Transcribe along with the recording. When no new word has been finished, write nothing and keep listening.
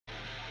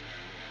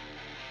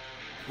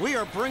We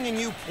are bringing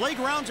you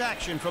playground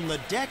action from the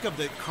deck of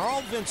the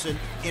Carl Vinson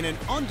in an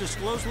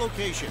undisclosed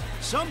location,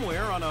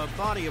 somewhere on a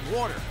body of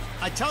water.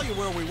 I'd tell you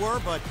where we were,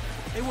 but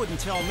they wouldn't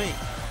tell me.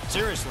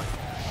 Seriously,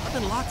 I've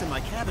been locked in my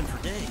cabin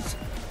for days.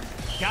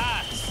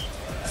 Guys,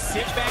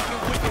 sit back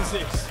and witness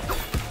this.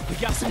 We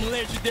got some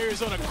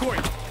legendaries on the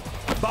court.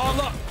 Ball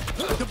up.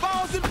 The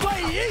ball's in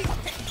play, E!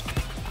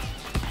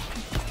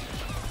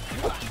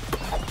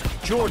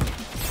 Jordan.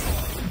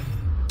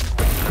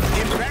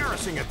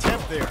 Embarrassing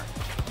attempt there.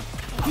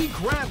 He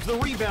grabs the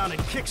rebound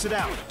and kicks it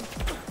out.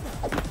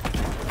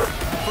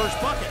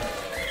 First bucket.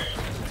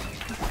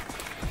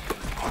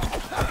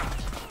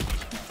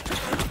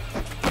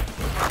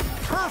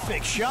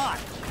 Perfect shot.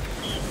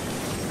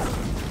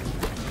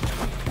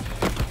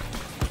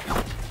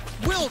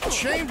 Wilt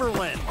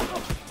Chamberlain.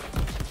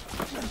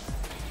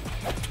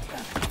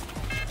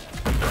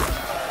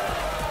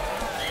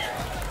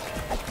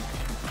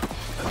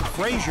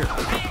 Frazier.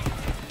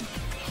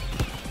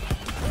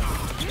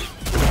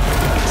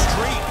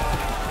 Street.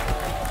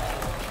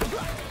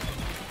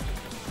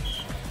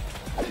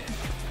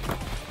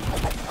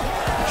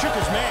 Shook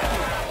his man.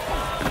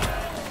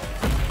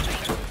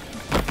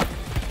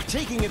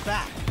 Taking it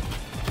back.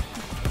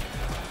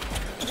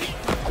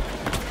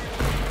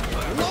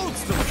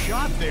 Loathsome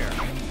shot there.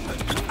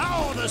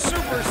 Oh, the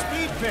super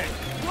speed pick.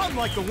 Run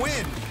like the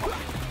wind.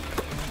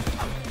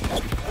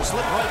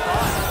 Slip right by.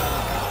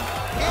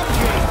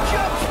 MJ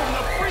jumps from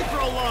the free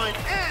throw line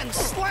and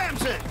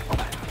slams it.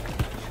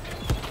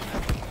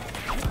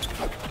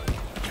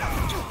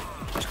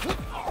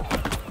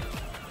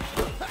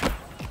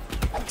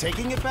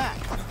 Taking it back.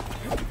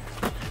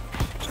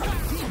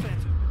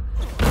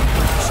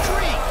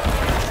 Streak.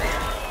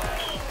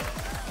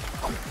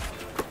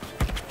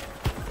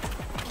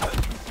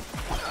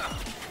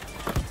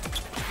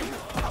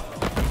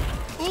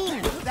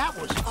 Ooh, that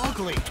was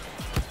ugly.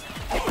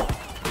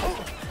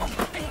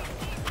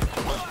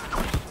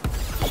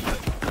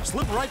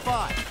 Slip right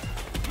by.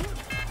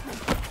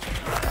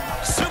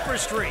 Super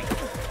streak.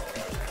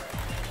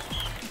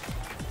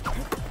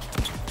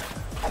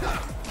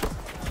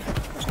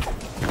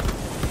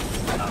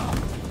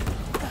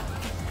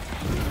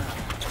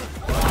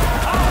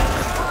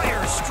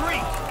 Fire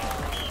streak.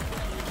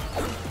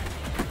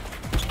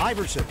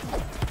 Iverson.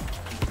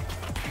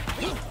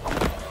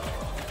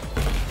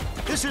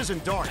 This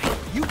isn't dark.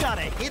 You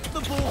gotta hit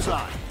the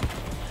bullseye.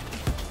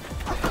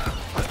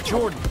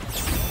 Jordan.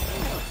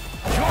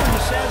 Jordan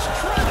says,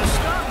 try to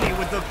stop me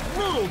with the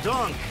brutal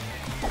dunk.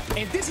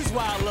 And this is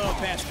why I love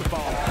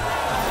basketball.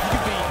 You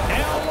can be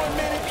down 1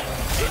 minute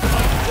and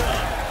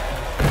undone.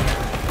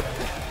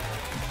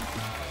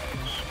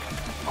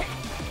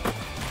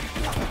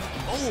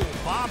 Oh,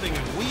 bobbing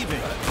and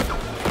weaving.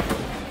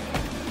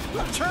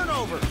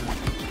 Turnover.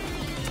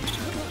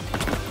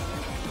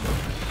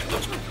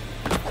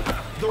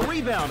 The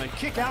rebound and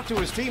kick out to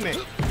his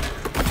teammate.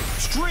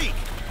 Streak.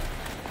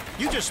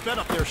 You just sped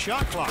up their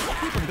shot clock.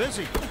 Keep them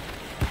busy.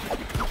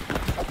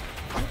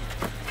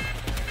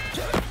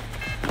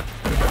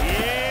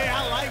 Yeah,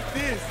 I like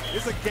this.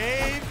 It's a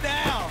game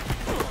now.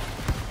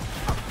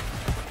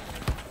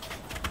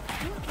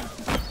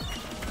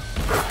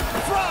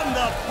 From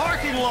the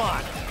parking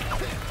lot.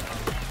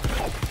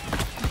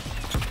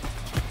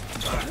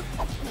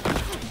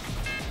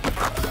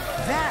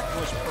 That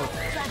was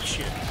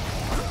perfection.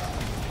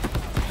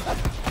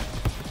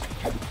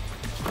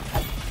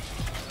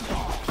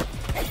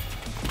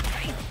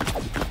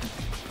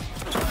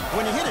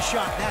 When you hit a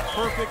shot that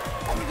perfect,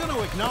 you're going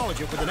to acknowledge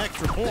it with an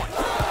extra point.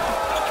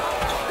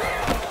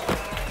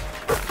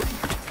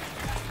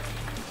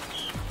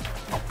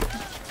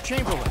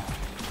 Chamberlain.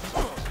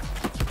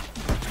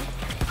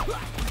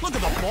 Look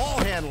at the ball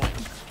handling.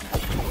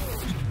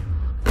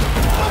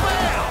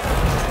 Bam!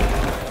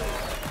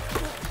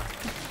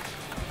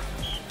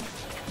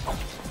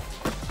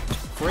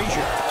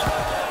 Frazier.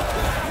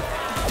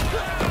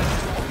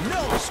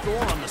 No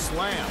score on the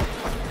slam.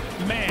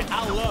 Man,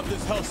 I love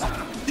this hustle.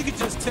 You can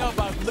just tell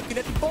by looking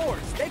at the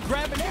boards. They're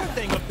grabbing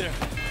everything up there.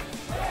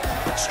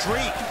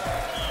 Streak.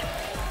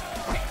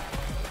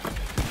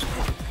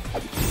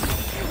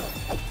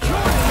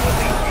 Jordan with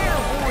the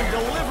airborne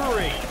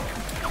delivery.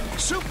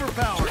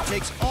 Superpower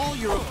takes all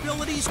your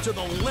abilities to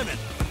the limit.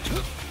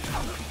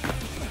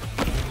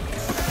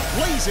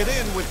 Lays it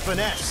in with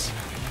finesse.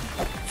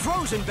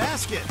 Frozen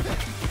basket.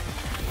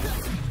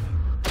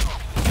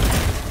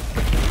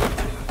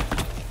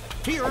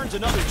 He earns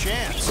another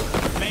chance.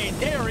 Man,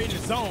 they're in the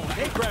zone.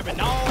 They're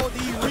grabbing all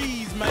these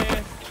reads,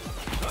 man.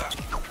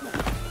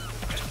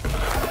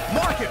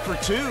 Mark it for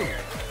two.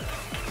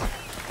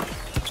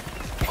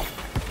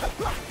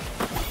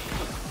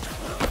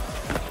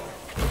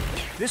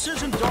 This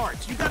isn't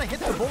darts. You gotta hit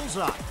the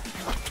bullseye.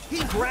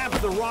 He grabs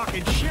the rock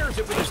and shares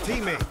it with his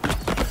teammate.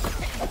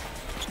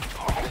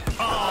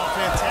 Oh,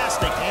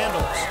 fantastic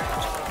handles.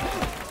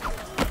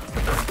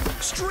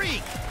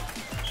 Streak.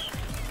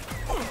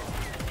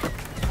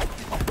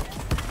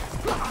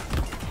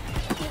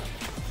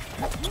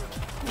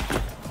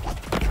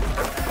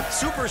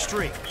 Super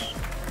streak.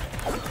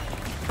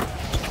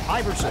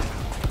 Iverson.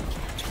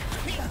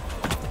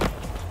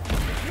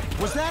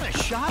 Was that a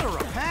shot or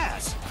a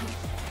pass?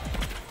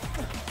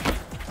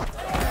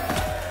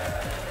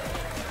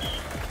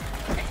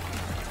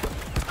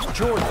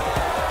 Jordan.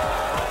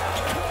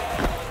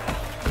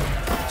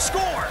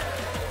 Score!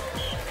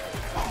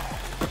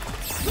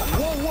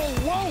 Whoa, whoa,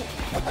 whoa!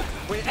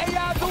 When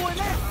AI doing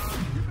that?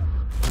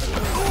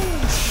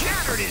 Ooh,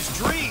 shattered his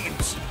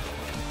dreams!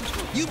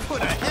 You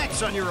put a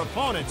hex on your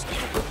opponents,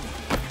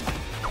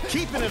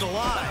 keeping it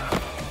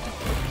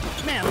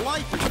alive. Man,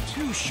 life is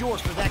too short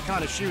for that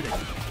kind of shooting.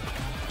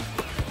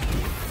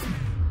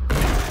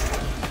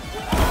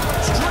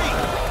 Streak!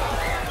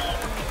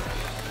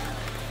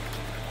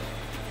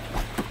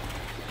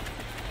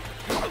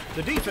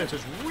 The defense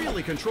is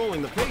really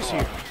controlling the pace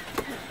here.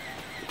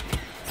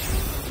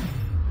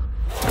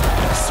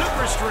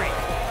 Super streak!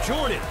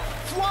 Jordan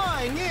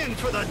flying in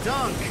for the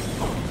dunk.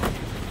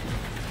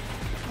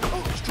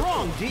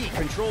 Strong D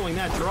controlling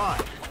that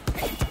drive.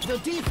 The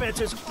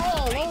defense is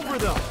all over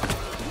them.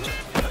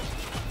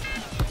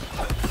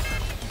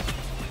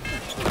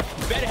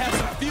 You better have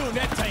some fuel in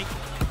that tank.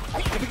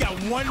 And we got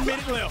 1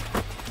 minute left.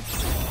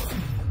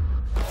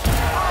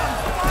 On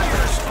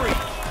fire streak.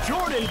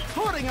 Jordan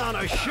putting on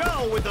a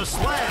show with the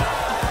slam.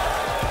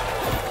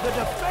 The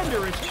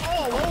defender is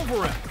all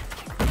over him.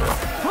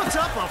 Puts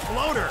up a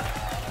floater.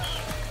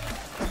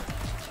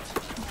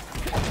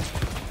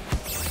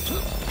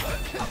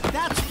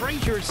 That's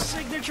Frazier's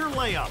signature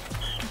layup.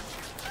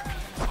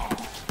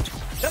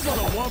 There's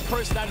only one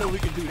person I know who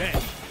can do that,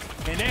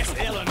 and that's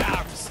Allen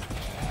Iverson.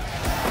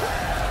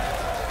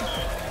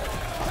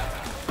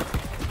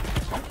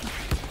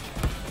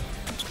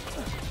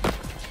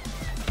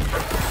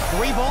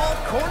 Three-ball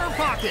corner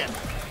pocket.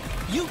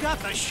 You got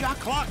the shot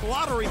clock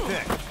lottery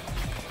pick.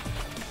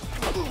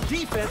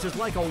 Defense is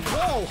like a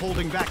wall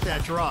holding back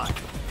that drive.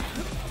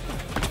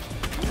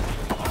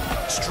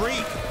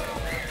 Streak.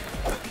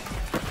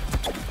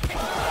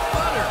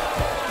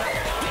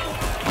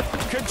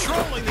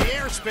 Controlling the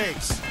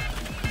airspace.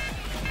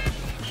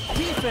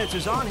 Defense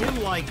is on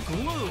him like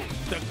glue.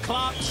 The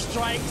clock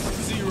strikes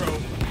 0.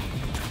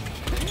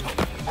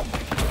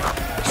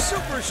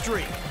 Super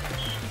streak.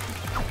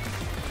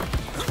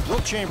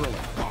 Wilt Chamberlain.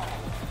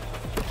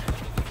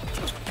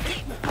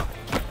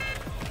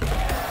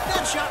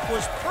 That shot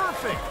was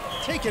perfect.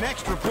 Take an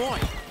extra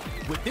point.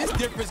 With this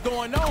difference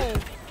going on,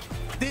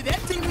 did that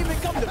team even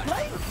come to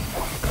play?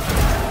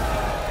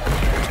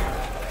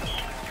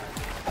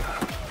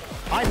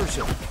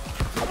 Iverson.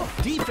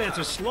 Defense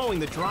is slowing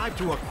the drive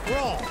to a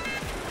crawl.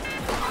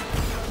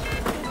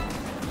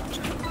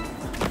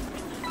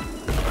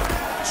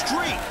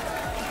 Streak.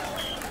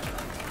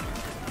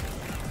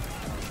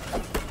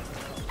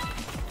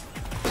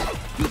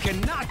 He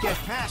cannot get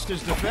past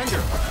his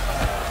defender.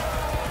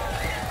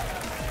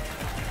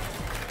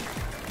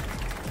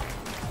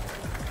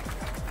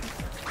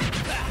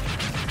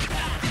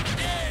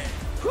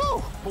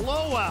 Whew,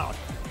 blowout.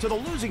 To the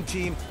losing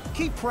team,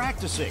 keep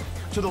practicing.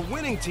 To the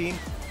winning team,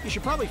 you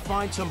should probably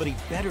find somebody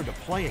better to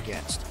play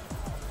against.